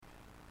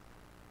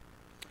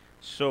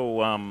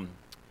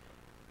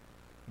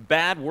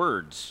Bad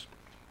words.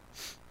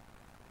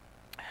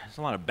 There's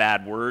a lot of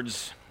bad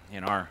words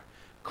in our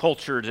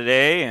culture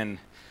today, and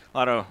a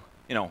lot of,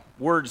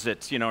 words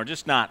that, are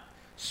just not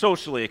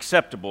socially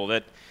acceptable.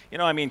 That,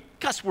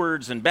 cuss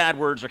words and bad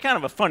words are kind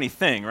of a funny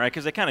thing, right?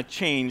 Because they kind of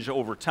change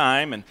over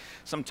time, and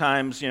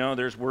sometimes,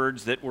 there's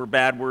words that were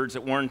bad words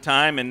at one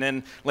time, and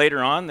then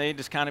later on, they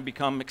just kind of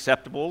become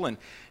acceptable, and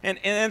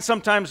then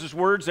sometimes there's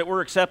words that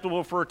were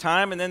acceptable for a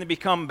time, and then they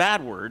become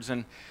bad words,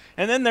 and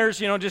then there's,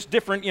 just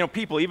different,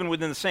 people, even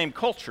within the same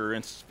culture.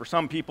 And for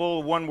some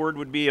people, one word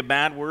would be a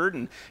bad word,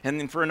 and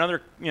then for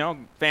another,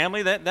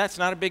 family, that's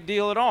not a big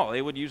deal at all.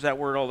 They would use that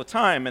word all the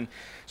time. And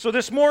so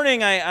this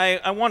morning,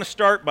 I want to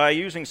start by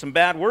using some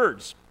bad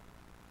words.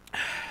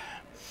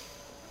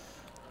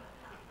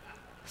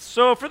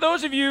 So for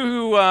those of you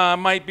who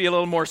might be a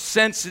little more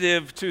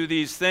sensitive to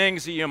these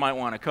things, you might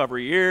want to cover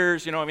your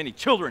ears. Any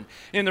children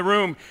in the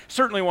room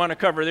certainly want to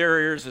cover their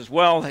ears as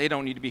well. They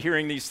don't need to be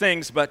hearing these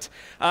things, but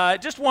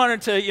just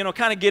wanted to,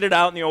 kind of get it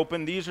out in the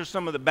open. These are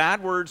some of the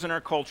bad words in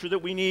our culture that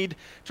we need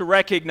to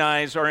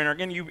recognize are in our,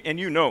 and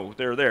you know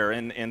they're there.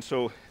 And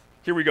so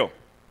here we go.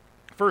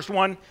 First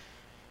one,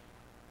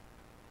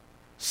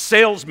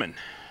 salesman.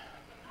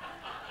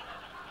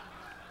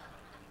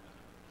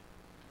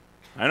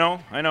 I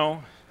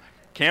know.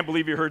 Can't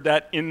believe you heard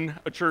that in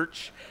a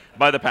church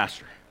by the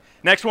pastor.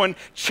 Next one,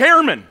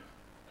 chairman.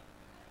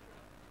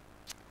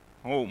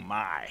 Oh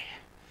my,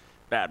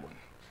 bad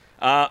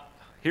one.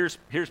 Here's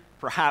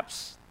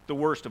perhaps the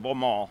worst of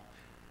them all.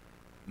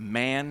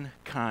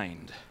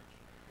 Mankind.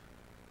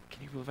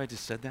 Can you believe I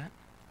just said that?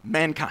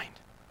 Mankind.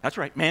 That's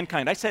right,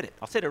 mankind. I said it.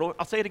 I'll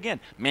say it again.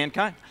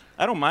 Mankind.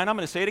 I don't mind. I'm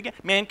going to say it again.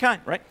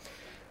 Mankind, right?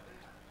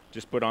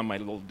 Just put on my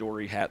little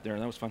Dory hat there.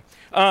 That was fun.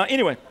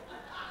 Anyway.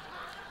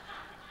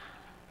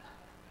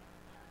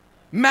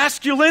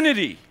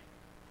 Masculinity,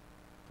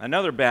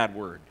 another bad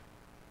word.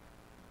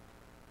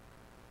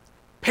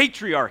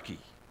 Patriarchy,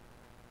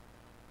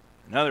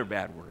 another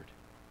bad word.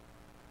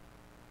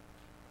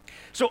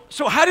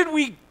 So how did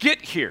we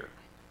get here?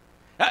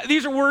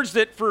 These are words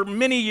that for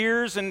many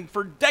years and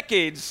for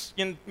decades,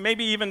 and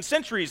maybe even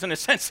centuries in a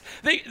sense,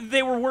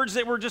 they were words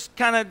that were just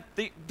kind of,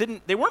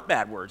 they weren't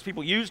bad words.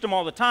 People used them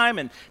all the time,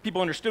 and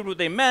people understood what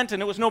they meant,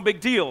 and it was no big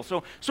deal.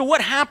 So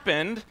what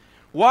happened?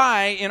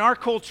 Why, in our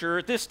culture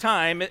at this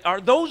time,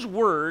 are those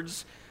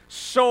words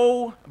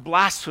so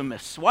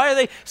blasphemous? Why are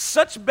they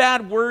such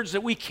bad words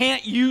that we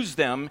can't use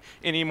them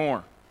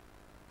anymore?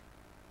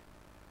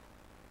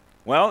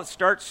 Well, it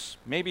starts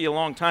maybe a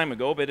long time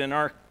ago, but in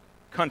our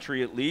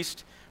country at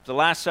least, the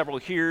last several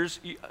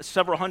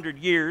hundred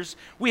years,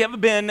 we have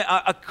been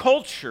a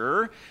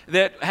culture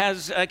that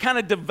has kind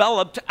of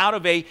developed out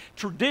of a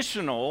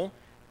traditional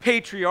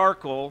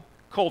patriarchal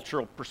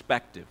cultural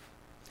perspective.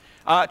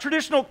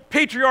 Traditional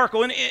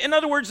patriarchal, in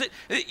other words,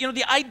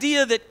 the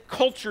idea that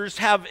cultures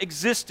have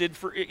existed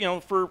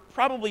for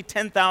probably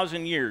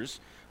 10,000 years.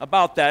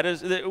 About that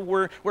is that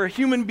where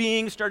human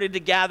beings started to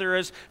gather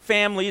as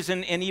families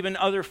and even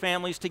other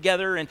families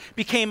together and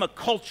became a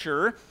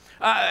culture.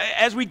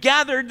 As we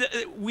gathered,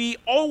 we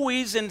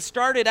always and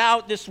started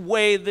out this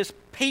way, this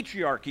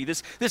patriarchy,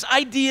 this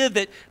idea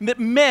that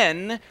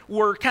men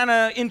were kind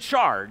of in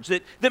charge,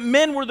 that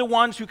men were the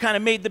ones who kind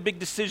of made the big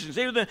decisions.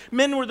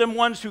 Men were the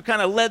ones who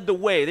kind of led the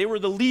way. They were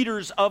the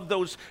leaders of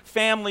those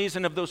families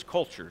and of those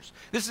cultures.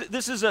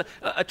 This is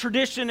a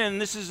tradition,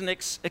 and this is an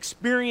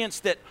experience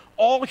that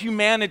all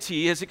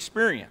humanity has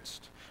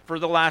experienced for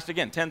the last,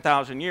 again,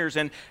 10,000 years.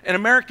 And in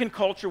American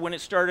culture, when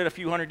it started a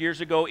few hundred years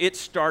ago, it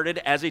started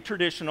as a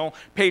traditional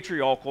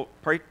patriarchal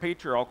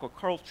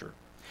culture.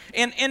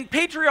 And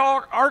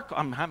patriarchal,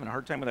 I'm having a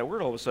hard time with that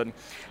word all of a sudden.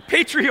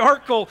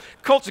 Patriarchal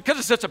culture, because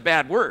it's such a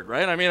bad word,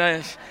 right? I mean,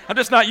 I'm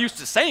just not used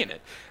to saying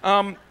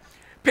it.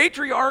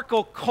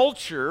 Patriarchal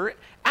culture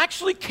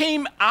actually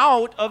came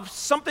out of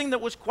something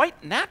that was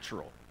quite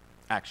natural,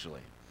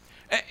 actually.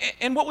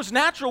 And what was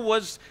natural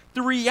was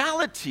the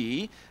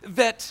reality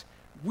that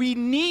we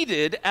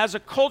needed, as a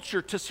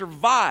culture, to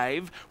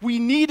survive, we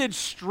needed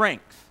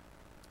strength.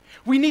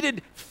 We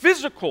needed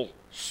physical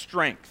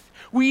strength.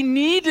 We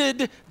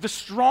needed the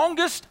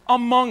strongest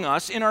among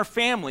us in our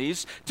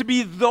families to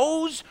be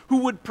those who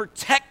would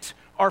protect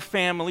our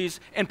families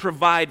and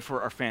provide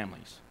for our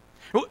families.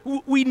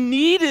 We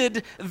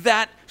needed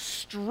that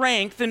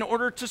strength in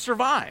order to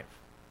survive.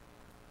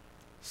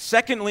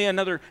 Secondly,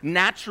 another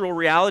natural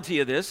reality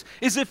of this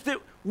is if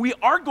we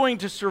are going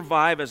to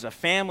survive as a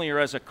family or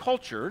as a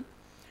culture,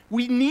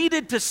 we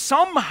needed to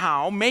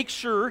somehow make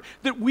sure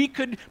that we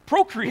could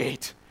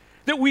procreate,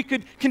 that we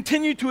could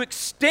continue to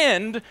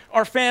extend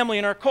our family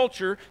and our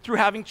culture through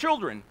having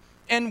children.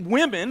 And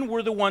women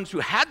were the ones who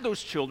had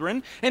those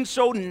children, and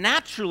so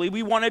naturally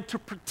we wanted to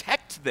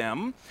protect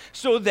them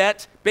so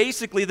that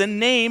basically the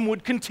name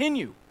would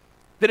continue,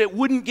 that it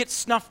wouldn't get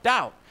snuffed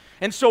out.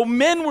 And so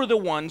men were the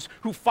ones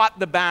who fought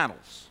the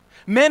battles.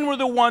 Men were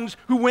the ones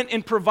who went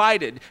and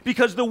provided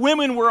because the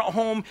women were at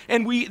home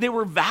and they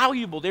were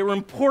valuable, they were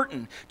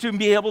important to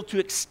be able to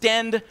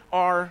extend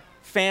our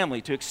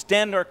family, to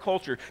extend our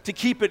culture, to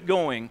keep it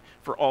going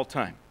for all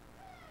time.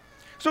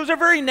 So it's a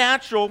very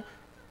natural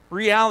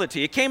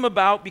reality. It came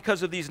about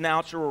because of these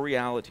natural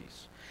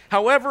realities.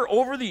 However,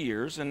 over the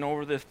years, and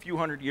over the few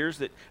hundred years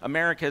that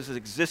America has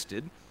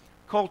existed,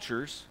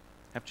 cultures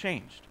have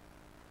changed.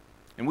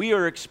 And we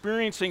are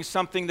experiencing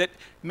something that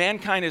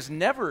mankind has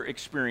never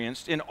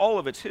experienced in all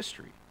of its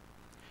history.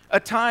 A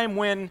time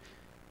when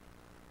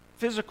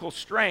physical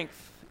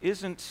strength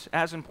isn't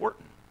as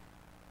important.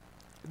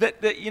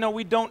 That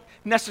we don't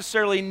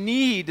necessarily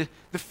need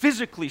the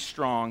physically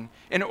strong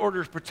in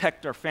order to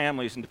protect our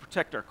families and to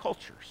protect our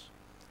cultures.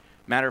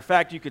 Matter of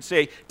fact, you could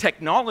say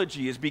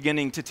technology is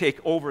beginning to take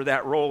over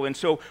that role, and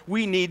so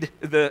we need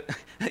the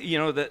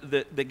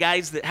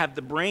guys that have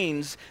the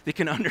brains that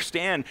can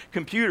understand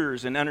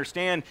computers and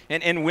understand,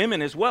 and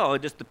women as well,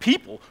 just the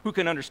people who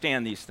can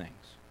understand these things.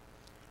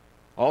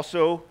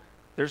 Also,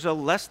 there's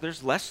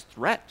less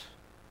threat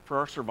for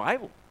our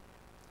survival.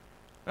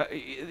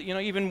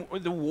 Even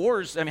the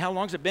wars, I mean, how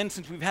long has it been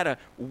since we've had a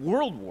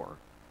world war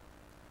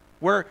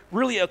where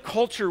really a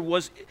culture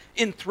was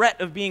in threat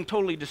of being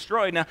totally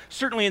destroyed? Now,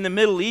 certainly in the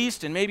Middle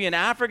East and maybe in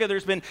Africa,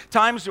 there's been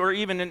times, or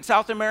even in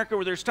South America,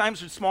 where there's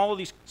times when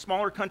these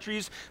smaller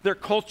countries, their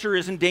culture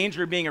is in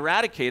danger of being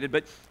eradicated.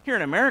 But here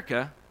in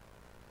America,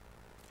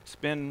 it's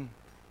been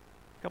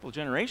a couple of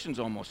generations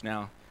almost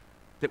now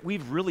that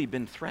we've really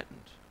been threatened.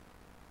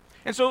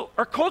 And so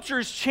our culture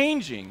is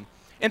changing.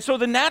 And so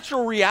the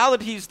natural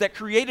realities that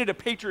created a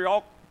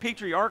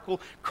patriarchal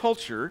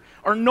culture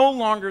are no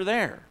longer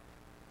there,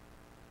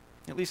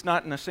 at least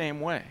not in the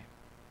same way.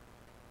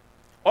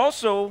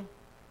 Also,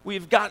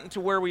 we've gotten to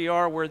where we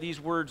are where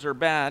these words are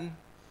bad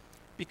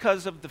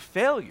because of the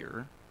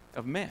failure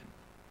of men.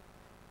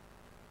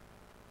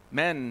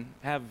 Men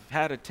have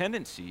had a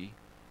tendency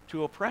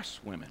to oppress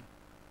women,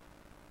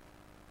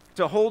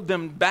 to hold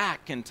them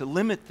back and to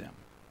limit them,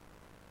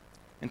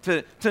 and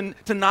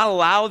to not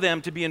allow them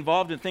to be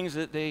involved in things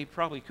that they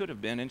probably could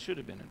have been and should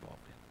have been involved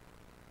in,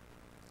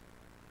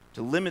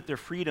 to limit their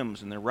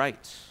freedoms and their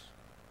rights.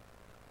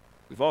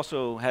 We've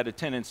also had a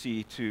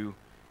tendency to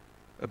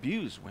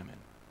abuse women,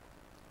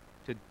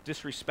 to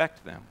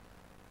disrespect them,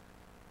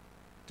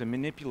 to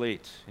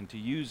manipulate and to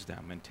use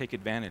them and take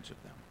advantage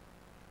of them.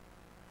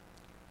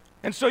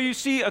 And so you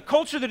see a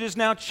culture that is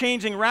now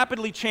changing,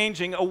 rapidly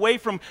changing, away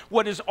from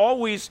what has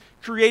always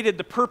created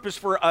the purpose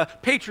for a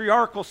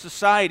patriarchal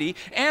society,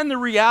 and the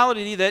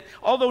reality that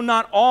although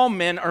not all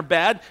men are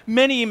bad,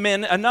 many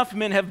men, enough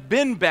men have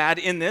been bad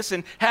in this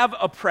and have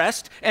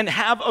oppressed and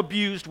have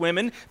abused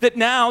women, that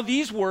now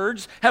these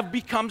words have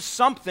become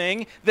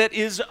something that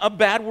is a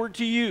bad word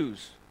to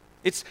use.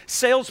 It's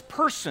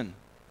salesperson.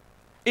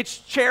 It's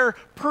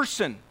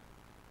chairperson.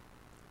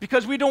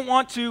 Because we don't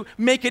want to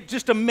make it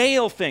just a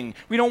male thing.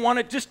 We don't want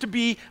it just to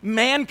be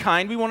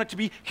mankind. We want it to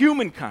be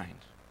humankind.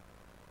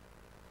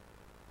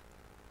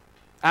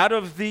 Out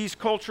of these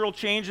cultural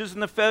changes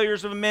and the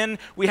failures of men,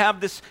 we have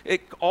this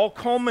all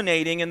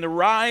culminating in the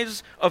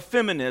rise of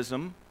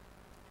feminism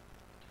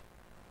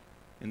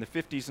in the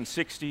 50s and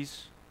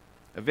 60s,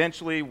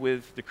 eventually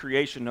with the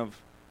creation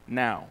of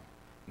NOW,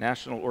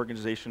 National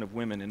Organization of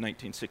Women, in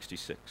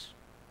 1966.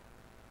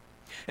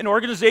 An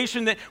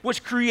organization that was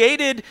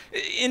created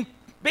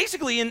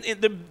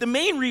the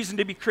main reason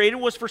to be created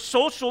was for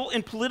social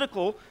and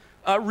political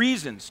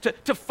reasons,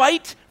 to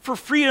fight for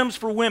freedoms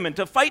for women,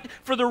 to fight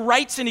for the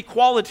rights and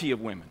equality of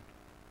women.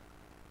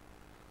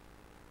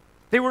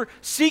 They were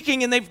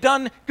seeking, and they've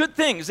done good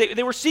things,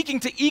 they were seeking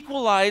to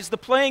equalize the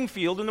playing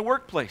field in the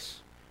workplace,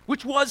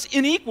 which was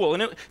unequal,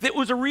 and it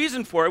was a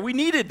reason for it. We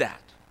needed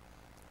that.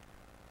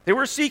 They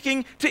were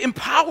seeking to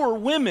empower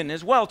women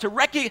as well, to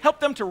help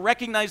them to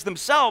recognize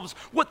themselves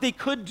what they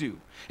could do,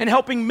 and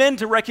helping men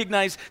to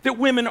recognize that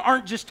women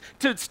aren't just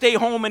to stay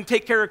home and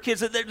take care of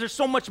kids, that there's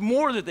so much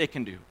more that they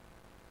can do.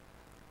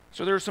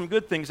 So there are some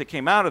good things that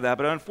came out of that,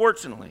 but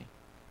unfortunately,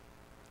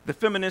 the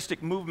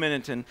feministic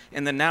movement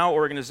and the NOW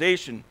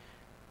organization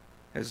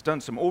has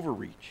done some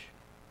overreach.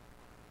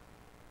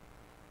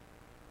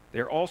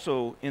 They're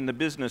also in the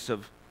business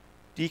of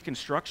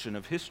deconstruction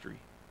of history,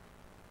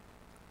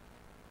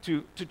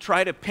 to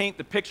try to paint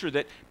the picture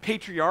that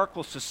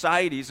patriarchal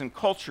societies and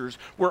cultures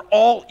were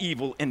all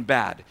evil and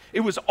bad.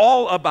 It was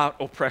all about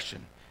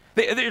oppression.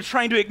 They're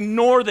trying to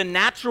ignore the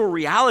natural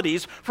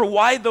realities for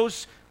why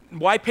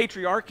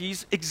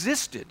patriarchies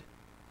existed.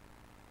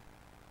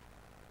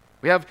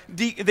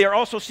 They're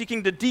also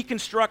seeking to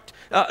deconstruct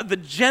the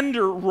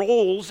gender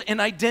roles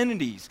and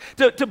identities,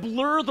 to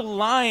blur the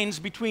lines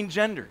between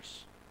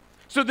genders,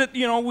 so that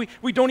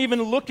we don't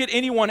even look at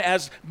anyone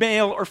as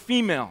male or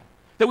female,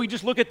 that we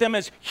just look at them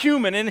as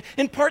human. And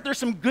in part, there's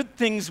some good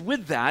things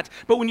with that,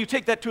 but when you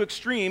take that to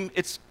extreme,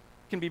 it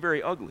can be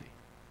very ugly,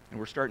 and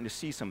we're starting to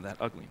see some of that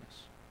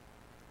ugliness.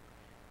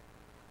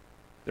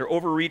 Their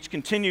overreach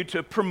continued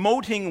to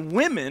promoting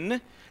women,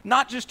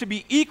 not just to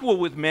be equal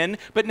with men,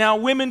 but now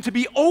women to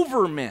be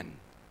over men.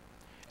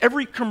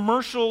 Every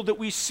commercial that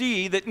we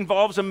see that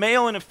involves a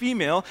male and a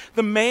female,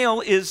 the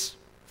male is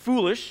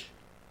foolish,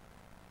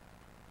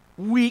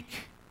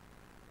 weak,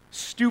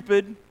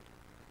 stupid,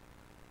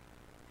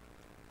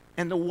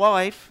 And the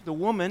wife, the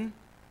woman,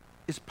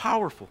 is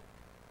powerful.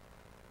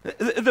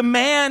 The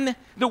man,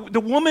 the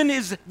woman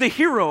is the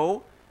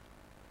hero.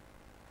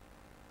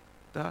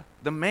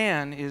 The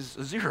man is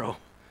a zero,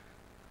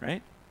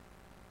 right?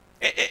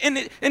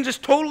 And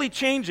just totally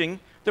changing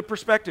the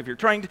perspective here,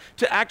 trying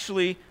to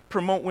actually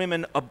promote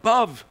women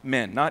above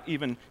men, not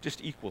even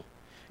just equal.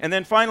 And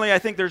then finally, I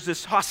think there's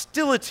this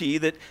hostility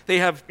that they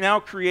have now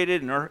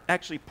created and are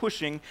actually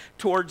pushing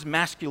towards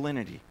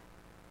masculinity.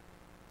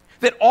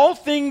 That all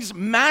things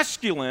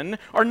masculine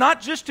are not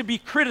just to be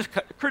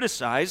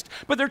criticized,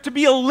 but they're to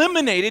be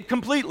eliminated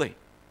completely.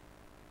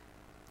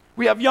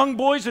 We have young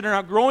boys that are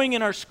now growing up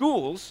in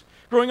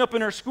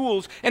our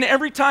schools, and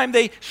every time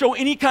they show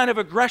any kind of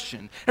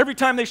aggression, every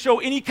time they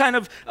show any kind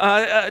of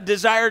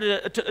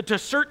desire to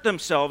assert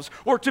themselves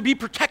or to be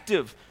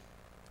protective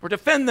or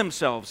defend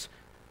themselves,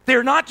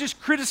 they're not just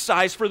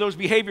criticized for those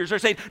behaviors. They're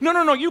saying,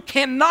 no, you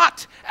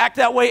cannot act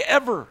that way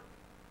ever.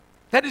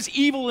 That is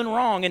evil and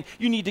wrong, and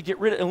you need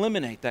to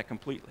eliminate that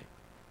completely.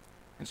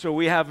 And so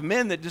we have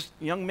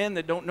young men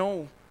that don't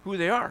know who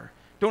they are,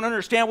 don't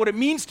understand what it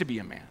means to be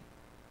a man.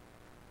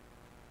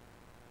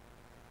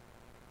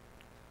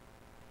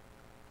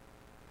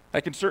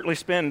 I can certainly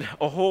spend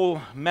a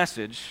whole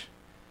message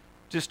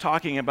just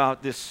talking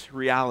about this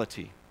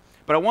reality.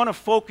 But I want to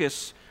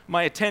focus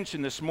my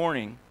attention this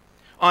morning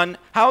on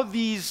how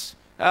these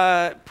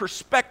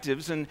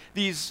perspectives and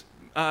these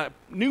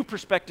new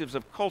perspectives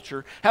of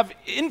culture have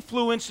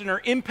influenced and are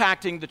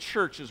impacting the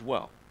church as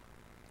well.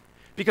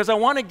 Because I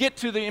want to get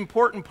to the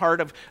important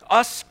part of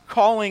us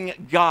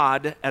calling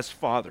God as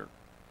Father.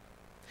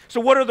 So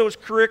what are those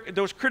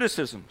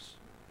criticisms?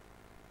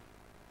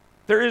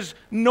 There is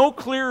no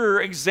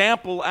clearer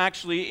example,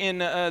 actually, in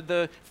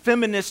the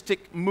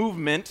feministic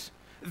movement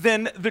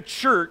than the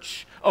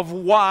church of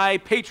why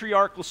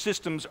patriarchal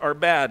systems are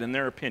bad, in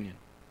their opinion.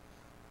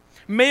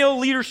 Male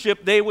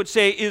leadership, they would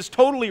say, is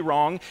totally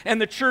wrong, and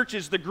the church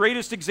is the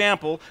greatest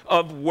example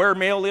of where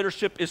male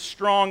leadership is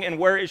strong and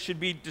where it should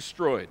be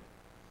destroyed.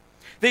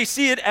 They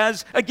see it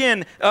as,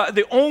 again,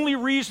 the only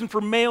reason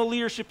for male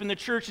leadership in the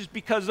church is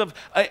because of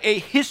a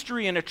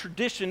history and a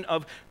tradition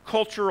of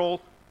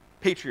cultural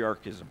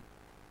patriarchism.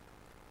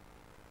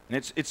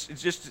 And it's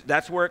just,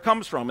 that's where it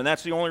comes from, and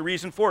that's the only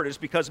reason for it, is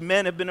because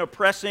men have been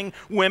oppressing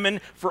women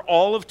for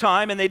all of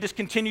time, and they just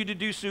continue to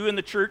do so, and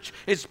the church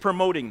is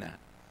promoting that.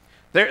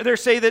 They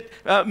say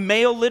that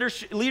male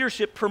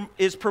leadership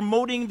is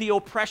promoting the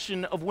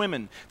oppression of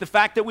women. The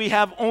fact that we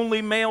have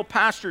only male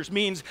pastors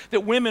means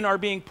that women are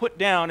being put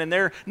down, and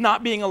they're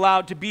not being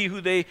allowed to be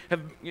who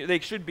they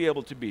should be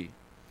able to be.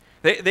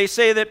 They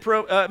say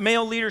that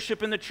male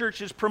leadership in the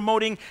church is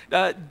promoting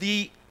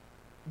the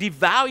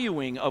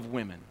devaluing of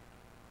women.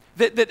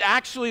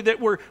 That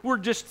we're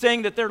just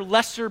saying that they're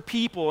lesser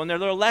people and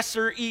they're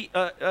lesser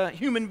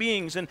human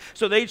beings, and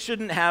so they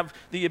shouldn't have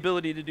the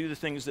ability to do the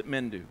things that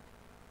men do.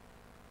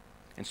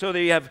 And so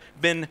they have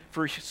been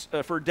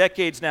for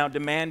decades now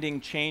demanding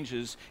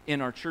changes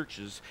in our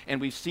churches, and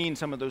we've seen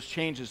some of those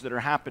changes that are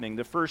happening.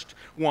 The first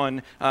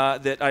one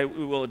that I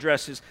will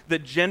address is the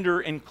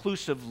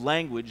gender-inclusive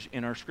language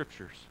in our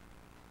scriptures.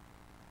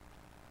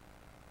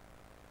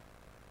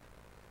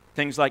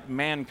 Things like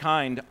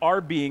mankind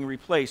are being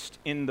replaced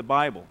in the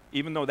Bible.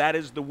 Even though that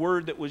is the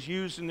word that was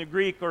used in the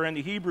Greek or in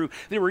the Hebrew,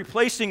 they're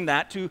replacing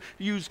that to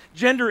use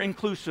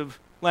gender-inclusive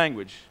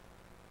language.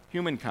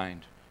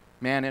 Humankind,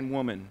 man and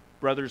woman,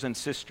 brothers and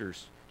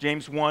sisters.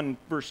 James 1,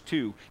 verse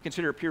 2,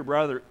 consider it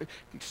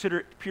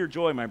pure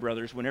joy, my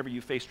brothers, whenever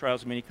you face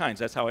trials of many kinds.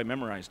 That's how I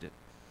memorized it.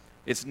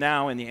 It's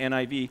now in the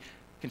NIV,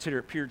 consider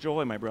it pure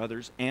joy, my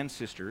brothers and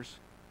sisters.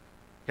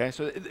 Okay,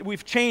 so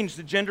we've changed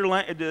the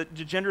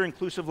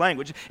gender-inclusive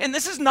language. And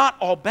this is not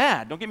all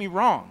bad, don't get me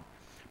wrong.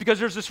 Because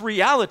there's this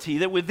reality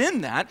that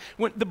within that,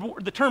 when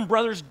the term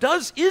brothers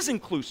is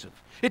inclusive.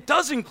 It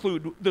does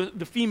include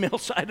the female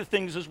side of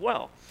things as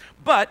well.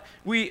 But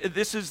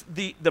this is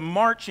the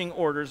marching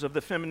orders of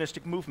the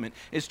feministic movement,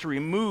 is to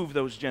remove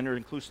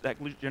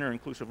that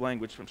gender-inclusive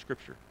language from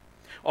Scripture.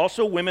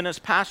 Also, women as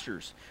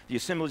pastors. The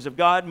Assemblies of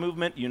God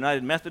movement,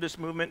 United Methodist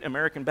movement,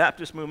 American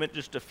Baptist movement,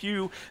 just a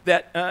few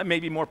that may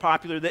be more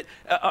popular that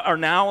are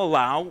now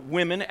allow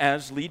women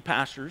as lead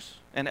pastors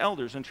and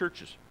elders in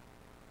churches.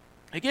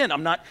 Again,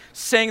 I'm not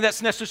saying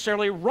that's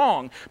necessarily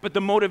wrong, but the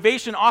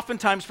motivation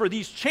oftentimes for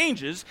these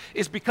changes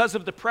is because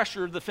of the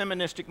pressure of the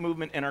feministic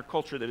movement in our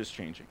culture that is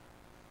changing.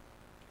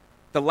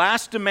 The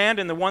last demand,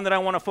 and the one that I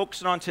want to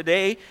focus on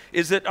today,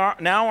 is that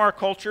now our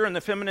culture and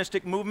the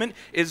feministic movement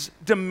is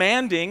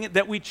demanding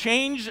that we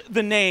change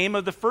the name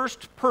of the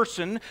first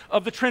person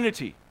of the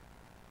Trinity.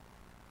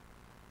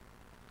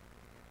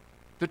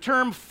 The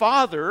term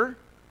Father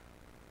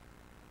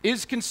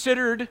is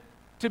considered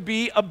to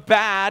be a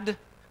bad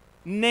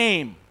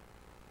name.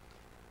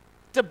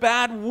 It's a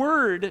bad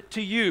word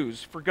to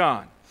use for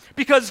God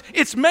because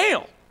it's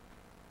male.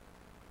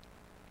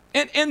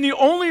 And the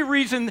only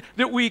reason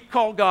that we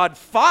call God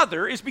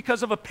Father is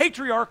because of a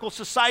patriarchal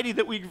society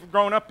that we've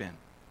grown up in.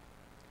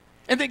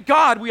 And that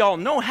God, we all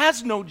know,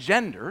 has no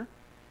gender.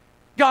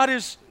 God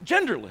is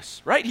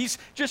genderless, right? He's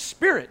just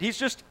spirit. He's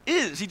just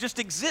is. He just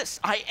exists.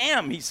 I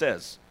am, he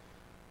says.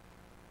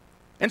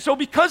 And so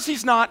because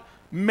he's not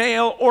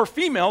male or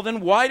female,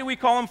 then why do we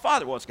call him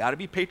Father? Well, it's got to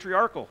be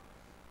patriarchal.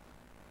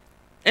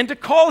 And to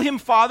call him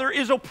Father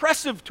is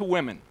oppressive to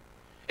women.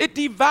 It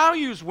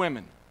devalues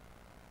women.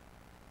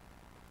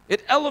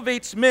 It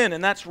elevates men,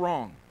 and that's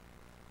wrong.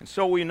 And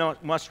so we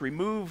must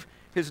remove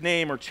his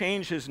name or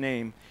change his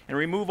name and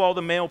remove all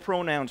the male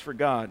pronouns for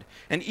God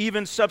and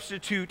even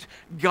substitute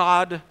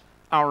God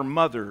our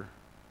mother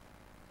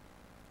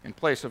in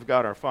place of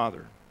God our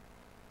Father.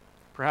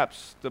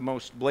 Perhaps the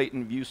most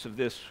blatant use of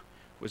this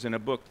was in a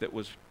book that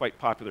was quite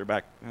popular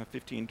back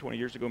 15, 20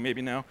 years ago,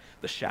 maybe now,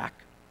 The Shack.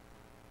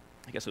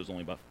 I guess it was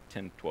only about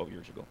 10, 12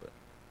 years ago, but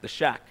The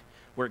Shack,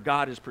 where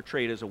God is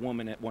portrayed as a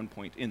woman at one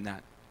point in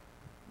that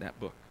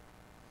book.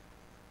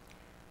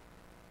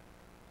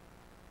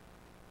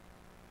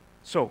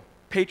 So,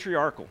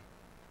 patriarchal.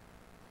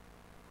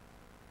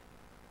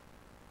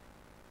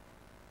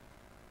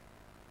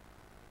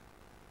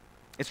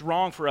 It's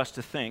wrong for us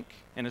to think,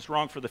 and it's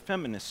wrong for the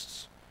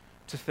feminists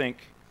to think,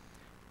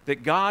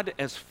 that God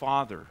as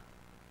Father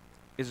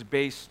is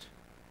based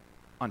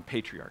on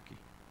patriarchy.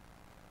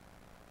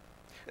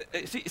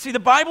 See, the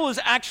Bible is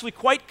actually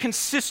quite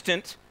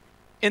consistent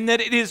in that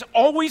it is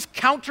always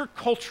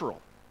countercultural.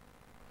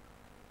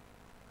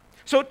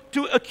 So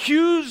to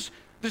accuse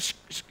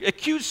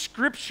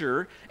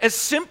Scripture as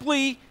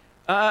simply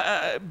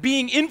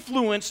being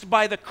influenced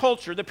by the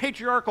culture, the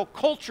patriarchal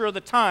culture of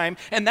the time,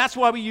 and that's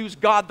why we use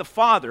God the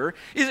Father,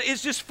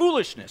 is just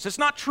foolishness. It's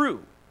not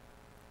true.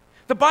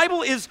 The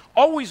Bible is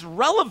always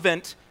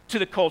relevant to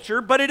the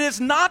culture, but it is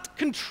not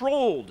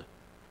controlled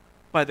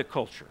by the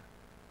culture.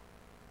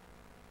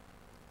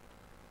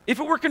 If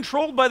it were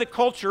controlled by the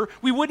culture,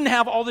 we wouldn't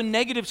have all the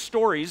negative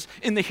stories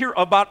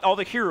about all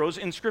the heroes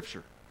in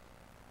Scripture.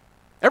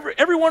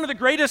 Every one of the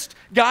greatest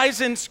guys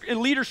and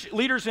leaders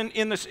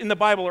in the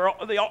Bible,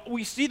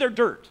 we see their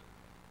dirt.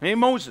 I mean,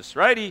 Moses,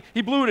 right?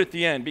 He blew it at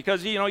the end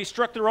because he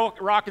struck the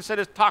rock and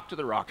said, "Talk to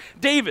the rock."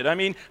 David, I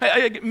mean,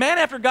 man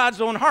after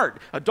God's own heart.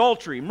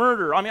 Adultery,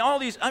 murder, all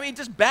these,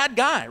 just bad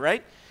guy,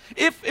 right?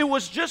 If it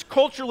was just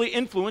culturally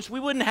influenced, we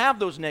wouldn't have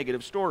those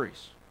negative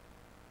stories.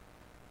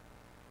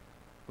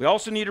 We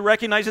also need to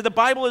recognize that the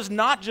Bible is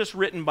not just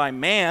written by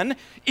man,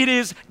 it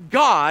is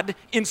God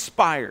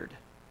inspired.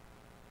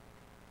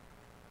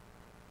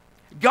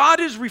 God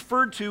is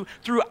referred to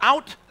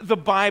throughout the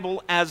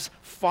Bible as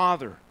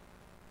Father.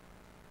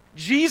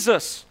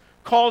 Jesus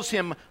calls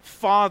him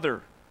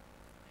Father.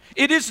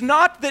 It is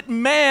not that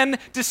man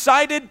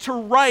decided to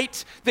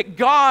write that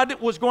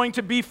God was going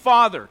to be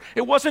Father.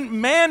 It wasn't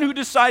man who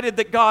decided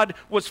that God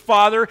was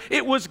Father.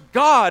 It was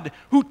God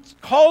who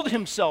called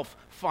himself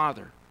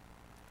Father.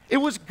 It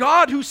was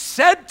God who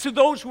said to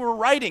those who were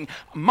writing,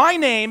 "My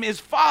name is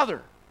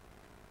Father."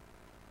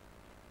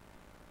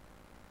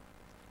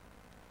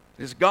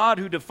 It is God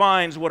who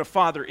defines what a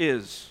father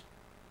is,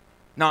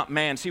 not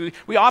man. See,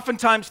 we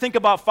oftentimes think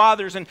about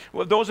fathers, and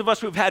those of us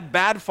who have had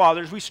bad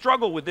fathers, we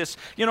struggle with this,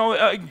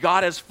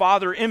 God as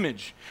father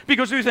image.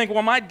 Because we think,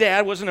 well, my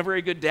dad wasn't a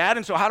very good dad,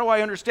 and so how do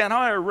I understand, how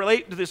do I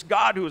relate to this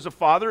God who is a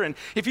father? And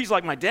if he's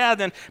like my dad,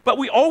 then, but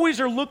we always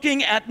are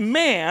looking at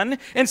man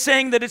and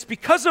saying that it's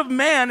because of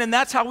man, and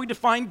that's how we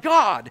define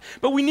God.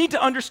 But we need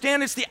to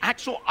understand it's the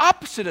actual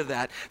opposite of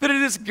that it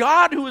is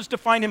God who has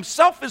defined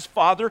himself as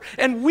Father,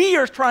 and we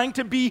are trying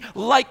to be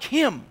like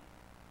him.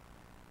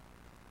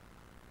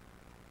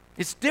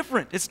 It's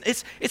different.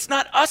 It's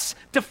not us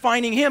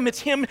defining him,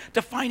 it's him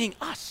defining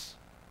us.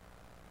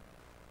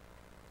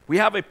 We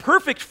have a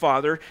perfect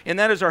Father, and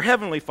that is our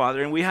Heavenly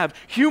Father, and we have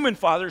human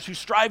fathers who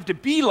strive to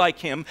be like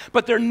him,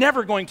 but they're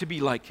never going to be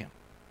like him.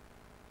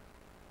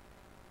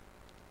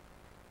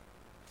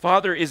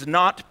 Father is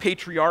not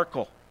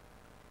patriarchal.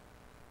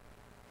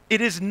 It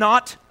is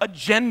not a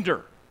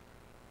gender.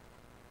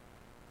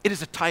 It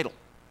is a title.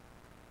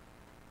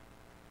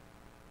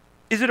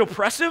 Is it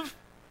oppressive?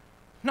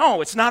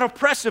 No, it's not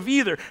oppressive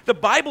either. The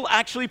Bible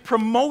actually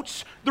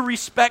promotes the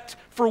respect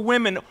for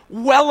women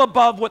well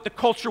above what the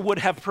culture would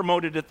have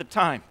promoted at the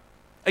time.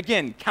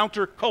 Again,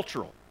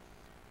 countercultural.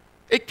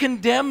 It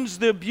condemns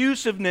the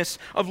abusiveness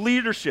of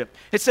leadership.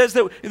 It says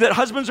that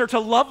husbands are to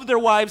love their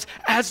wives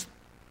as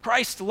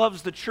Christ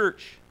loves the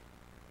church.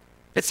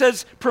 It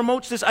says,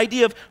 promotes this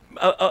idea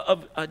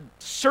of a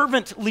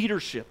servant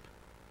leadership,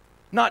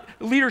 not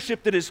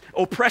leadership that is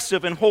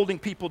oppressive and holding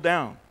people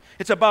down.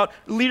 It's about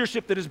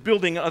leadership that is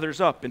building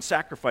others up and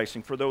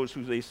sacrificing for those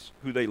who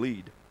they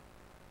lead.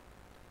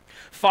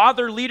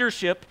 Father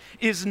leadership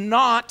is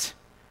not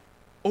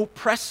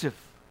oppressive.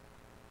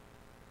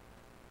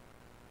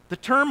 The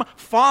term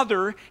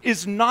father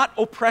is not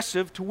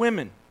oppressive to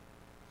women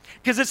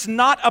because it's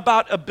not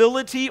about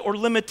ability or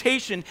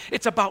limitation,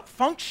 it's about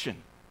function.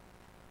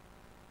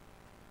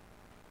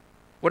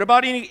 What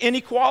about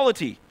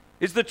inequality?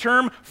 Is the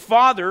term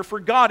father for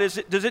God,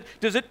 does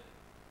it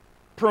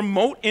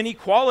promote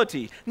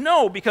inequality?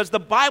 No, because the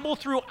Bible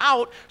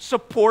throughout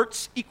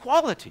supports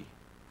equality.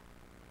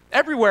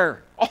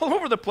 Everywhere, all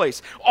over the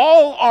place.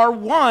 All are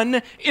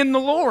one in the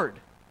Lord.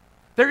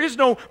 There is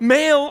no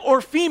male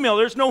or female.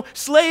 There's no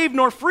slave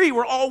nor free.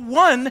 We're all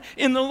one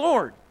in the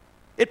Lord.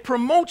 It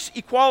promotes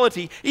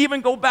equality.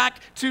 Even go back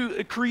to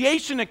a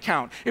creation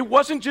account. It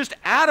wasn't just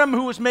Adam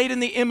who was made in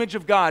the image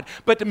of God,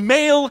 but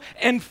male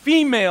and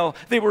female,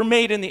 they were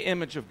made in the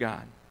image of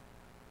God.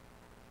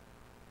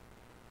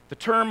 The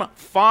term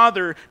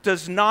father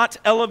does not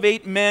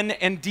elevate men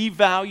and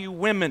devalue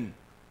women,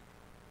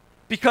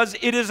 because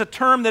it is a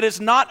term that is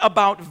not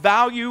about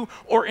value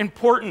or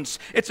importance.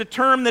 It's a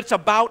term that's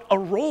about a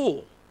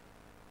role.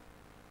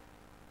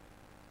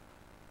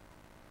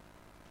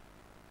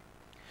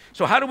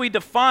 So how do we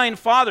define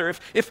father?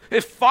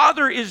 If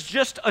father is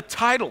just a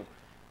title,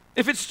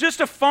 if it's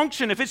just a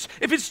function, if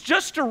it's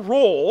just a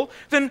role,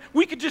 then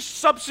we could just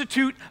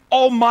substitute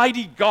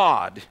Almighty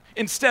God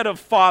instead of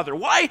father.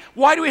 Why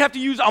do we have to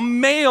use a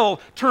male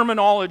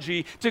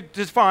terminology to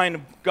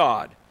define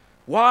God?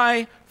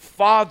 Why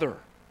father?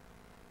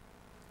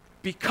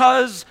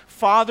 Because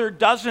father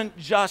doesn't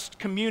just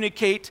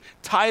communicate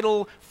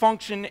title,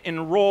 function,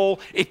 and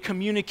role, it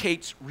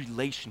communicates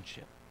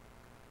relationship.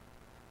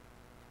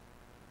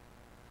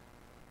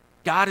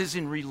 God is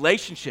in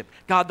relationship.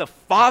 God the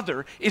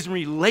Father is in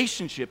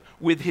relationship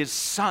with his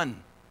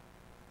Son.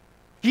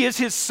 He is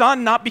his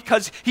Son not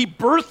because he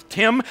birthed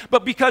him,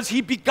 but because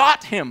he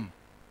begot him.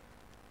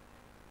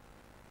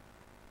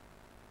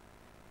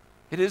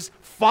 It is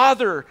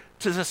Father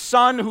to the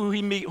Son who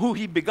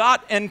he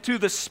begot, and to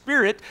the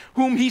Spirit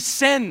whom he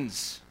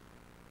sends.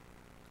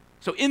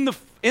 So in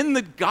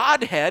the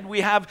Godhead,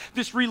 we have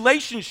this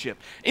relationship.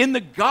 In the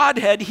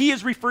Godhead, he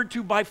is referred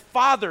to by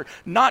Father,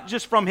 not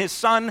just from his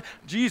Son,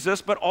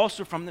 Jesus, but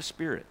also from the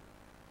Spirit.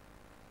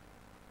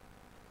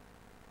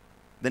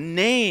 The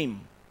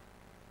name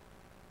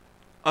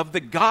of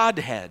the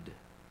Godhead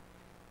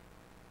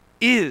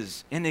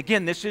is, and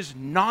again, this is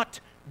not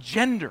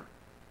gender.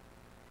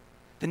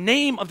 The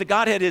name of the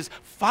Godhead is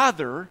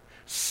Father,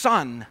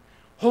 Son,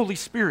 Holy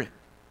Spirit.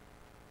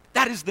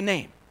 That is the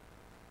name.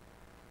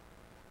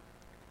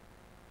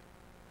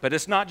 But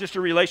it's not just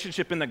a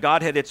relationship in the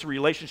Godhead, it's a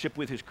relationship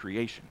with his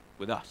creation,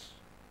 with us.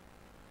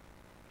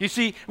 You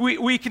see,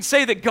 we can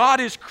say that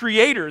God is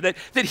creator, that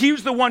he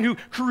was the one who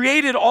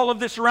created all of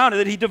this around it,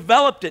 that he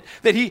developed it,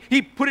 that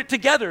he put it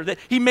together, that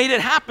he made it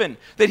happen,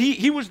 that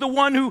he was the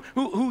one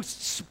who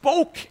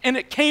spoke and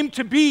it came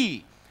to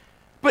be.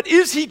 But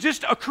is he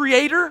just a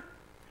creator?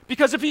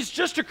 Because if he's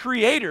just a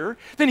creator,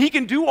 then he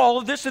can do all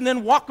of this and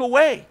then walk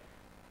away.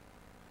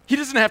 He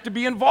doesn't have to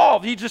be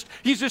involved.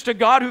 He's just a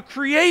God who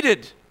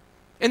created.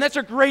 And that's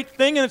a great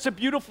thing, and it's a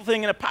beautiful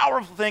thing, and a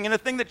powerful thing, and a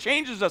thing that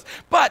changes us.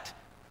 But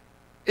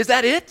is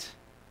that it?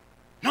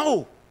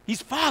 No,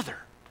 he's Father.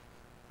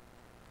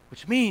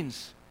 Which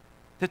means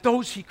that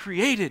those he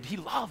created, he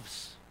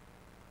loves.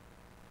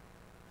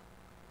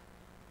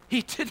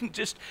 He didn't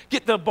just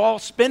get the ball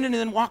spinning and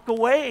then walk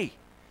away.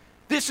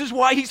 This is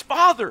why he's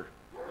Father.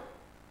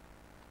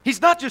 He's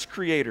not just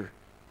creator.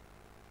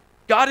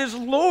 God is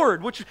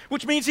Lord, which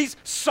means he's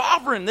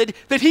sovereign,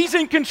 that he's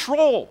in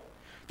control,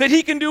 that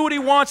he can do what he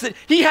wants, that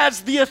he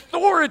has the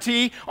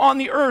authority on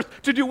the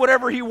earth to do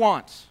whatever he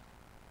wants.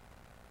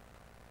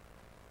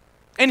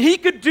 And he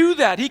could do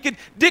that. He could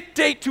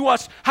dictate to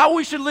us how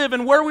we should live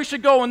and where we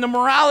should go and the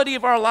morality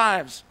of our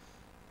lives.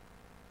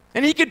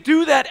 And he could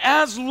do that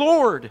as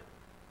Lord.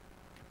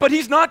 But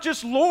he's not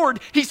just Lord,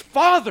 he's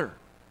Father.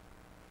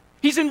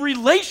 He's in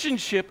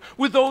relationship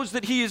with those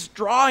that he is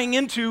drawing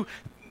into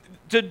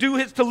to do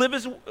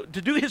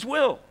his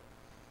will.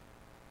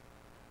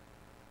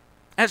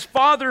 As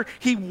Father,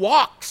 he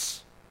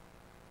walks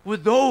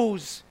with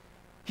those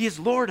he is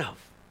Lord of.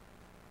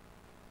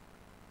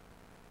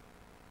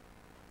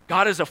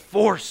 God is a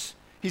force.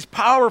 He's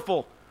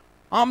powerful,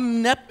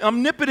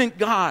 omnipotent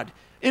God,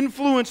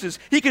 influences.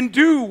 He can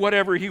do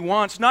whatever he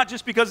wants, not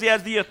just because he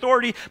has the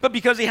authority, but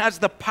because he has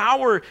the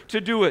power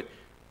to do it.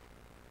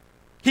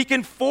 He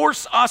can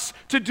force us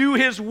to do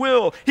his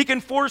will. He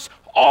can force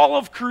all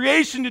of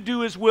creation to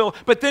do his will,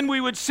 but then we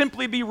would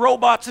simply be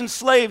robots and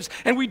slaves,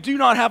 and we do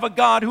not have a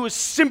God who is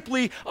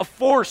simply a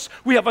force.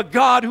 We have a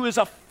God who is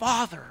a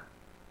Father,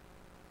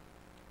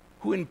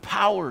 who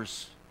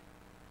empowers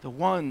the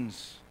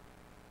ones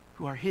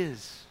who are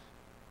his.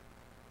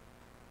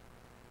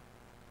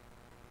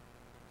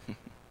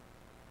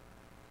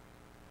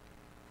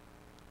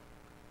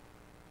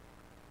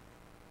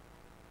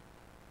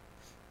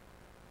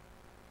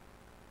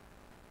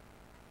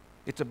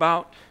 It's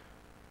about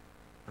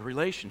a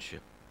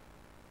relationship,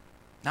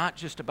 not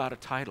just about a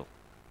title.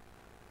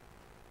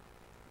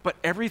 But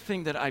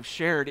everything that I've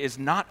shared is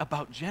not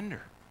about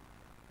gender.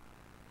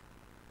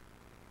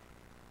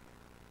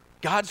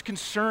 God's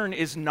concern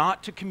is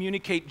not to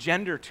communicate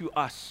gender to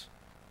us.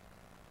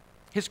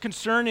 His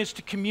concern is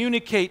to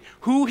communicate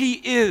who he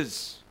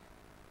is.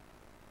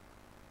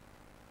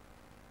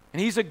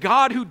 And he's a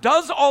God who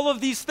does all of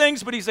these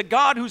things, but he's a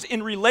God who's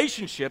in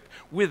relationship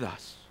with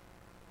us.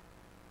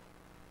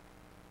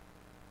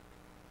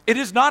 It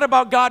is not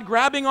about God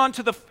grabbing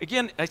onto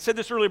again, I said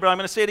this earlier, but I'm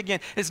going to say it again.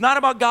 It's not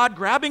about God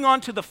grabbing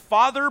onto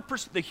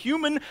the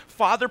human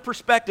father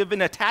perspective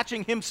and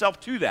attaching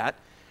himself to that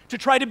to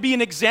try to be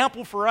an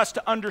example for us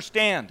to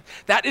understand.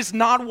 That is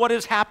not what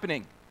is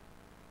happening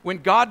when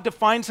God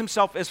defines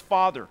himself as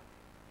Father.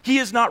 He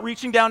is not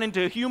reaching down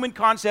into a human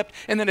concept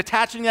and then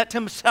attaching that to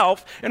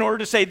himself in order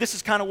to say, this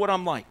is kind of what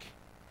I'm like.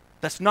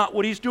 That's not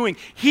what he's doing.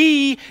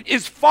 He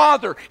is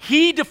Father.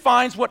 He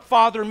defines what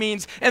Father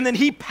means, and then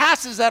he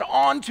passes that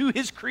on to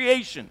his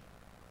creation.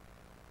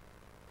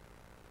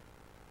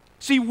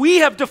 See, we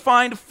have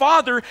defined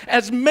Father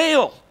as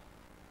male.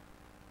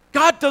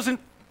 God doesn't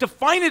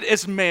define it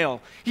as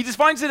male. He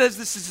defines it as,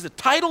 this is the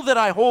title that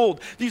I hold.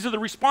 These are the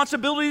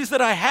responsibilities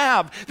that I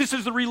have. This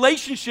is the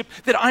relationship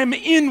that I'm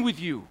in with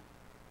you.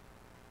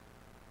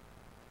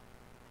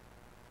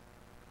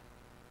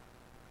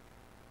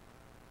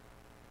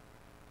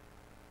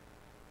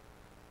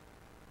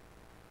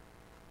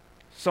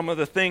 Some of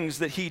the things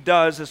that he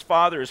does as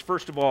Father is,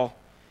 first of all,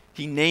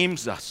 he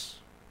names us.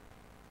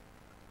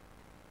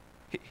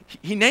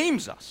 He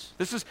names us.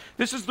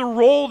 This is the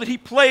role that he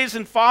plays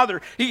in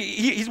Father.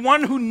 He's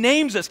one who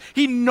names us.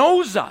 He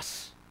knows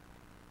us.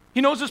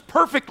 He knows us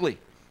perfectly.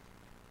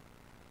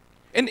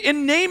 And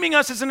in naming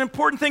us is an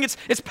important thing.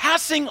 It's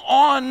passing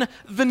on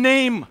the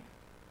name.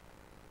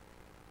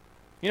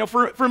 You know,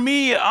 for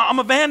me, I'm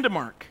a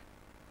Vandemark.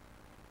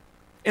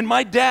 And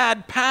my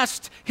dad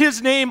passed his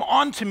name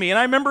on to me. And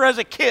I remember as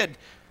a kid,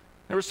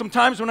 there were some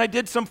times when I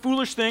did some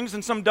foolish things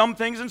and some dumb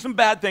things and some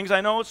bad things.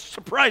 I know it's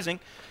surprising.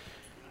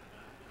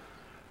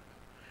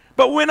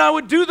 But when I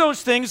would do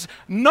those things,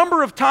 a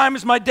number of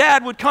times my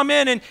dad would come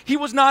in, and he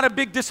was not a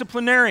big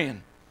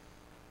disciplinarian.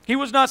 He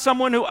was not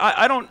someone who,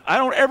 I don't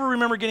ever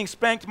remember getting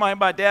spanked by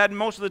my dad. And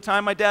most of the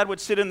time my dad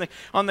would sit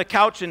on the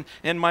couch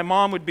and my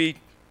mom would be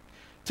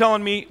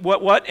telling me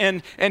what,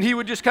 and he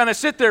would just kind of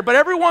sit there. But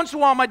every once in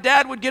a while, my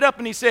dad would get up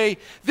and he'd say,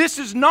 "This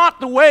is not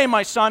the way,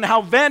 my son,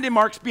 how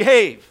Vandemarks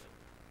behave."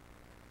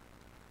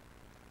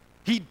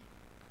 He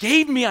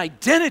gave me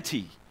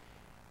identity.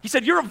 He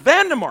said, "You're a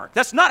Vandemark.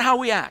 That's not how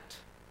we act."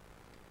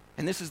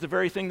 And this is the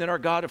very thing that our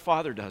God and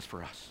Father does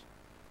for us.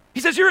 He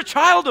says, "You're a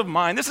child of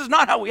mine. This is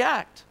not how we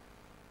act."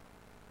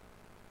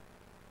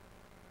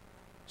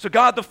 So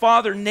God the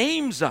Father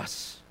names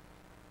us.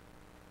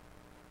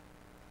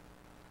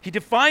 He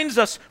defines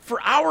us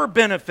for our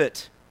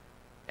benefit,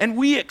 and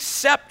we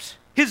accept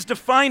his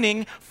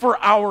defining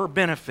for our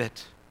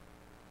benefit.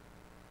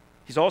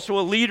 He's also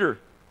a leader.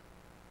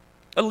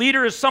 A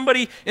leader is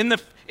somebody in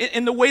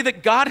the way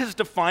that God has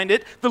defined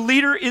it. The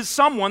leader is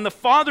someone, the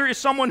Father is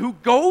someone who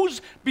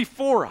goes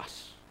before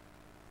us.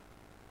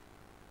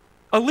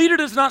 A leader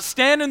does not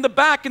stand in the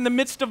back in the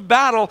midst of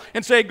battle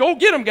and say, "Go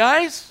get them,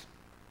 guys."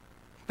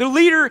 The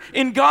leader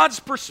in God's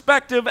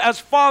perspective as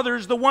Father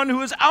is the one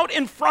who is out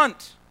in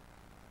front.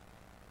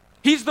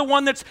 He's the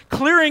one that's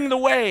clearing the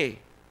way.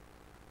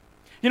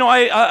 You know,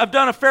 I've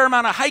done a fair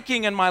amount of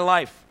hiking in my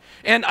life,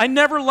 and I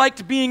never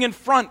liked being in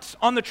front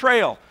on the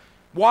trail.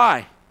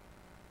 Why?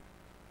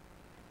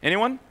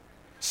 Anyone?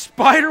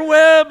 Spider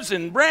webs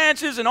and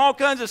branches and all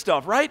kinds of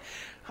stuff, right?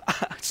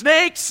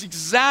 Snakes,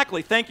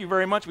 exactly. Thank you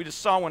very much. We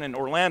just saw one in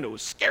Orlando. It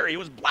was scary. It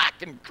was black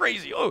and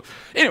crazy. Oh,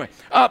 anyway.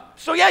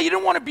 So yeah, you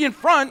didn't want to be in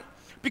front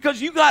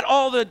because you kind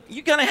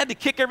of had to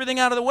kick everything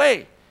out of the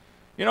way.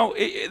 You know,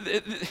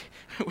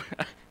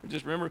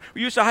 just remember,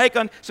 we used to hike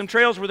on some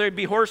trails where there'd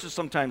be horses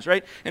sometimes,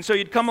 right? And so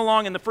you'd come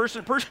along, and the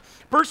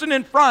person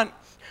in front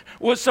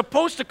was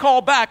supposed to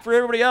call back for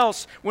everybody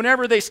else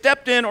whenever they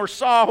stepped in or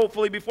saw,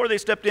 hopefully before they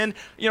stepped in,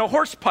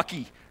 horse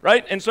Pucky,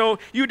 right? And so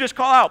you just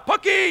call out,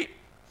 "Pucky!"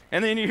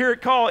 And then you hear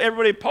it call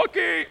everybody,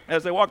 "Pucky!"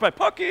 as they walk by,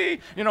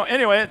 "Pucky!"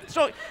 Anyway.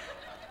 So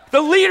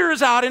the leader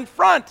is out in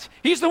front.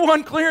 He's the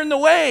one clearing the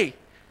way.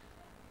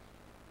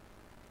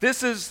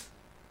 This is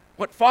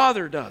what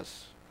Father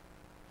does.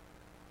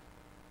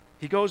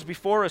 He goes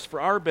before us for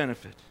our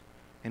benefit,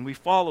 and we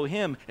follow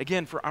him,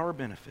 again, for our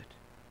benefit,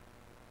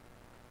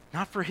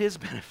 not for his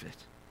benefit.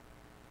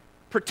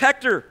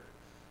 Protector.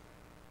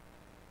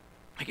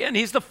 Again,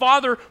 he's the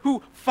Father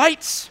who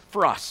fights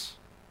for us.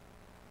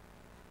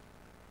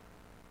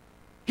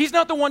 He's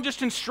not the one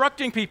just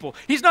instructing people.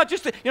 He's not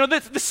just,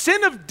 the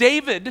sin of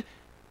David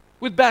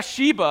with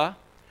Bathsheba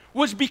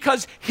was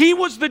because he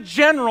was the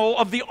general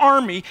of the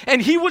army,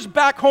 and he was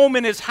back home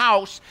in his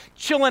house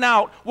chilling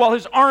out while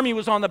his army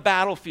was on the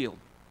battlefield.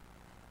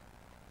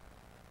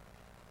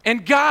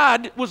 And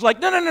God was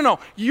like, no.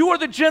 You are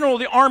the general of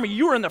the army.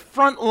 You are in the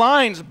front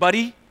lines,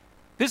 buddy.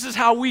 This is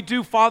how we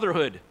do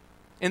fatherhood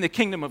in the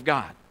kingdom of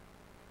God.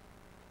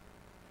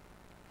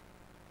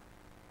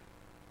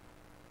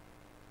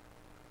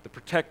 The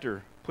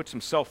protector puts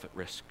himself at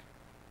risk.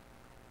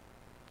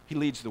 He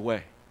leads the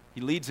way. He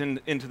leads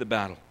into the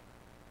battle.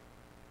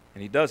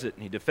 And he does it,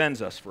 and he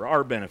defends us for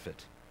our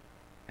benefit.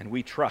 And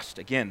we trust,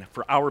 again,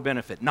 for our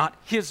benefit, not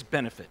his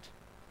benefit.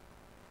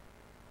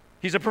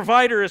 He's a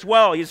provider as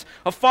well. He's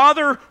a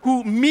Father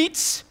who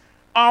meets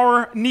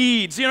our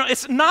needs. You know,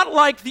 it's not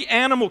like the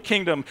animal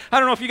kingdom. I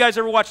don't know if you guys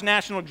ever watch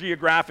National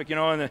Geographic, you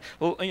know,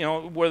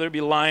 and whether it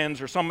be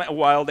lions or some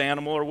wild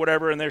animal or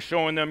whatever, and they're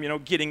showing them, you know,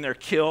 getting their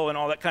kill and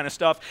all that kind of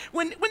stuff.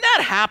 When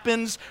that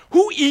happens,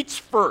 who eats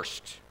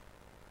first?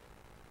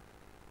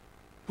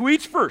 Who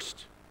eats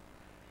first?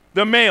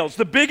 The males,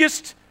 the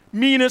biggest,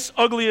 meanest,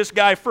 ugliest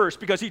guy first,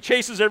 because he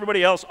chases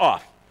everybody else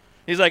off.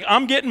 He's like,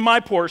 I'm getting my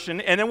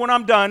portion, and then when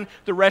I'm done,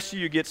 the rest of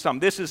you get some.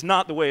 This is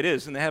not the way it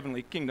is in the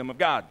heavenly kingdom of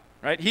God.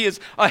 Right? He is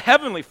a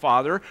heavenly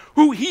Father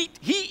who he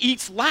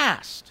eats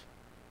last.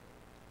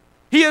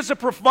 He is a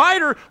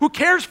provider who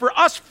cares for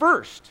us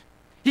first.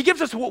 He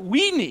gives us what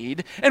we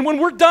need, and when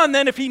we're done,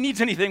 then if he needs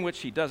anything, which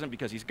he doesn't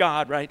because he's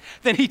God, right?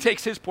 Then he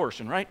takes his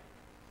portion, right?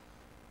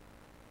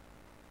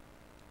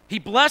 He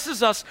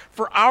blesses us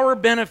for our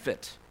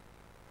benefit.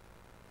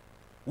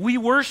 We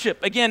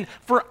worship, again,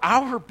 for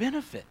our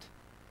benefit.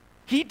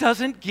 He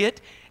doesn't get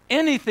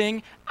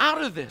anything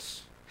out of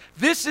this.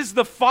 This is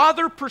the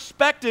Father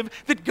perspective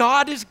that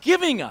God is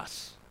giving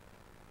us.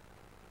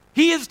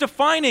 He is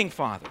defining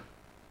Father.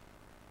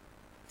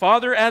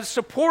 Father as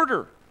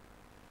supporter,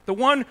 the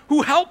one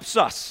who helps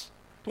us,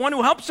 the one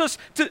who helps us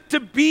to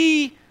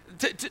be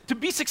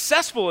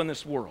successful in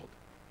this world.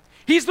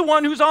 He's the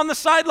one who's on the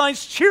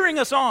sidelines cheering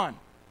us on.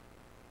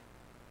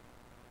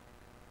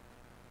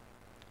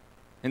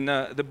 In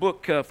the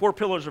book, Four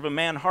Pillars of a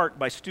Man Heart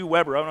by Stu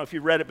Weber, I don't know if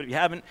you've read it, but if you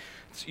haven't,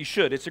 you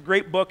should. It's a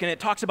great book, and it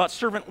talks about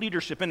servant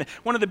leadership. And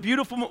one of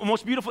the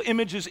most beautiful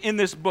images in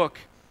this book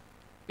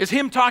is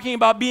him talking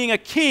about being a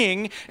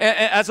king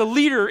as a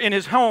leader in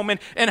his home,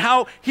 and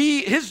how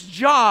his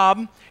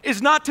job is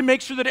not to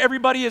make sure that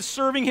everybody is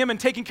serving him and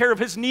taking care of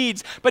his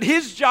needs, but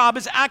his job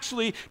is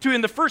actually to,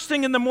 in the first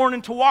thing in the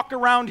morning, to walk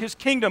around his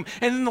kingdom,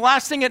 and then the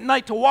last thing at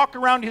night, to walk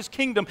around his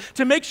kingdom,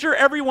 to make sure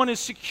everyone is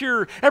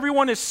secure,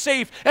 everyone is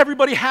safe,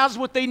 everybody has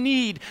what they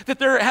need, that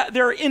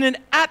they're in an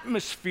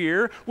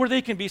atmosphere where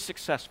they can be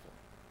successful.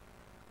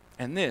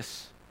 And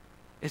this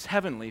is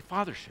heavenly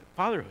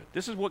fatherhood.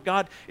 This is what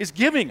God is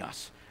giving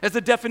us as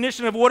the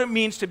definition of what it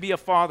means to be a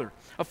father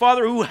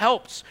who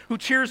helps, who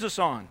cheers us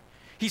on.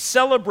 He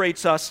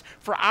celebrates us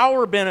for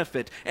our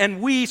benefit,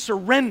 and we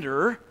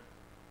surrender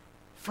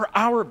for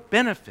our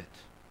benefit.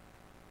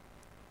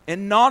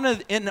 And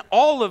in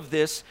all of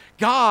this,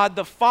 God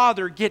the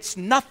Father gets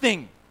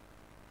nothing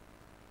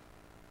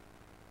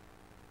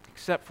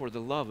except for the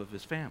love of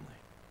his family,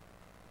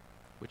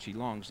 which he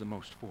longs the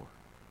most for.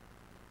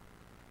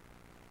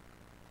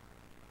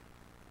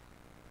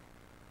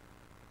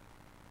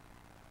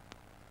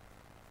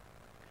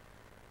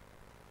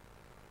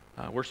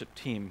 Worship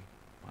team,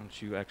 why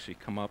don't you actually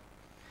come up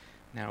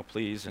now,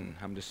 please? And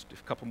I'm just a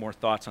couple more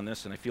thoughts on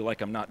this, and I feel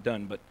like I'm not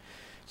done, but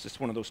it's just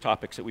one of those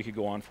topics that we could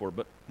go on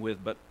with.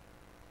 The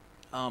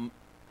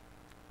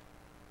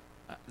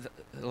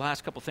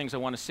last couple things I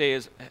want to say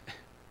is,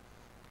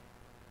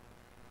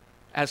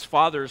 as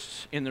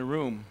fathers in the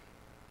room,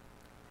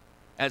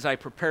 as I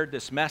prepared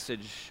this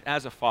message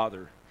as a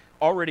father,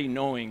 already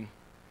knowing,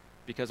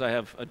 because I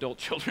have adult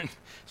children,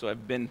 so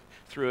I've been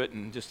through it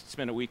and just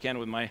spent a weekend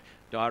with my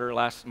daughter,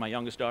 my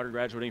youngest daughter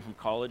graduating from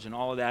college and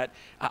all of that.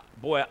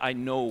 Boy, I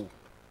know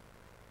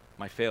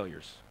my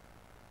failures.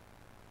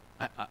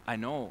 I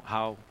know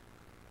how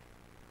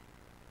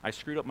I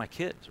screwed up my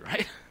kids,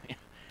 right?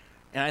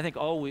 And I think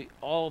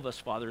all of us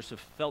fathers have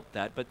felt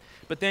that.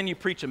 But then you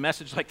preach a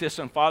message like this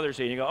on Father's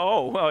Day and you go,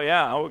 oh, well,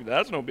 yeah,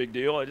 that's no big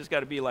deal. I just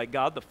got to be like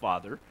God the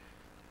Father.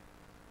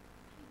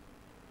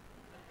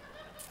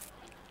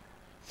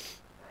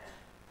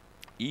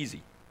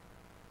 Easy.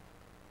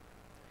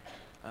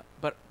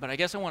 But I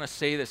guess I want to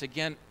say this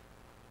again,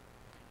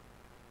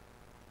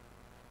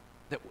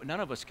 that none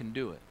of us can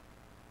do it.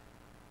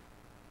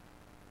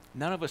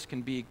 None of us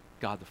can be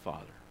God the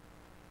Father.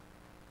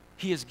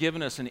 He has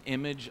given us an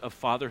image of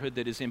fatherhood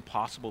that is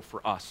impossible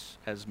for us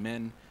as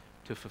men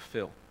to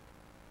fulfill.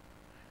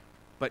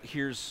 But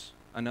here's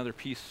another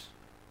piece.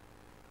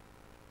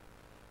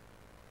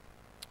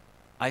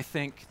 I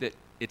think that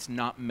it's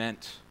not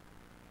meant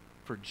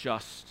for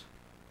just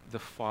the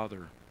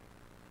father,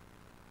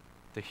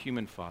 the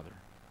human father,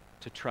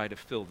 to try to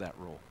fill that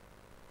role.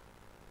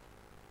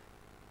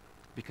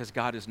 Because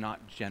God is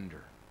not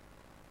gender.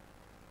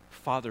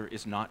 Father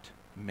is not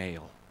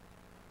male.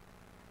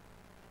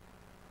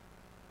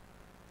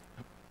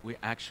 We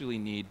actually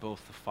need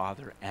both the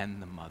father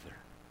and the mother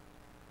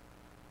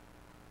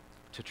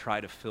to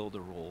try to fill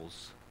the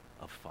roles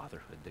of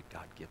fatherhood that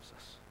God gives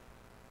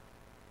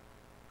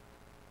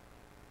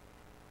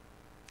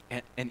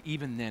us. And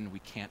even then, we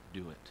can't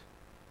do it.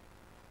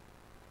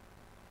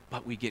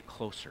 But we get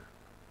closer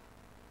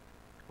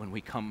when we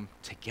come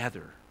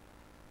together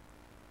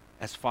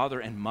as father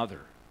and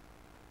mother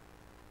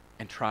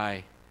and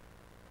try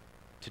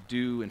to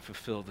do and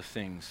fulfill the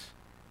things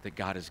that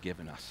God has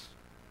given us.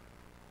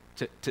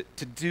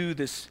 To do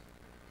this,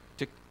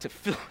 to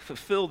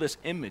fulfill this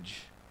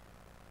image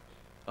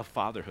of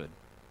fatherhood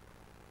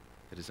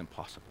that is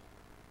impossible.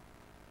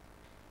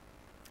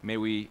 May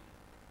we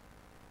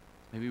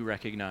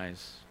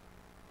recognize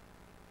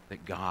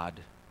that God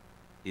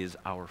is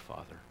our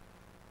Father.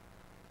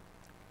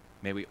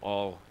 May we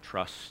all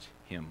trust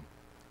him,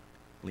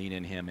 lean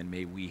in him, and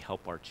may we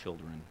help our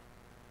children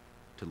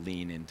to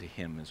lean into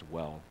him as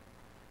well.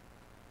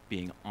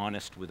 Being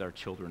honest with our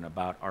children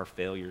about our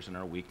failures and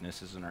our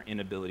weaknesses and our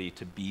inability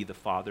to be the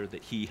father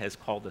that he has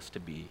called us to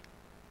be.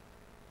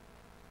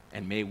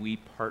 And may we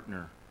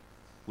partner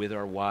with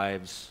our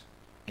wives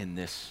in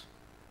this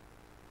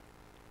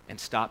and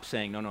stop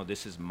saying, no,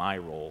 this is my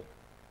role.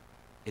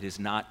 It is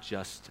not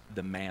just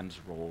the man's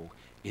role,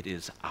 it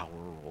is our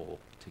role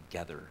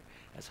together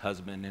as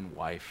husband and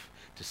wife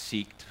to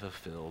seek to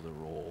fulfill the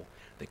role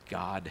that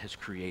God has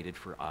created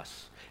for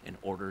us in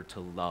order to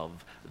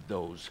love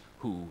those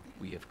who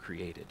we have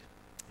created.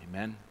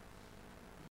 Amen.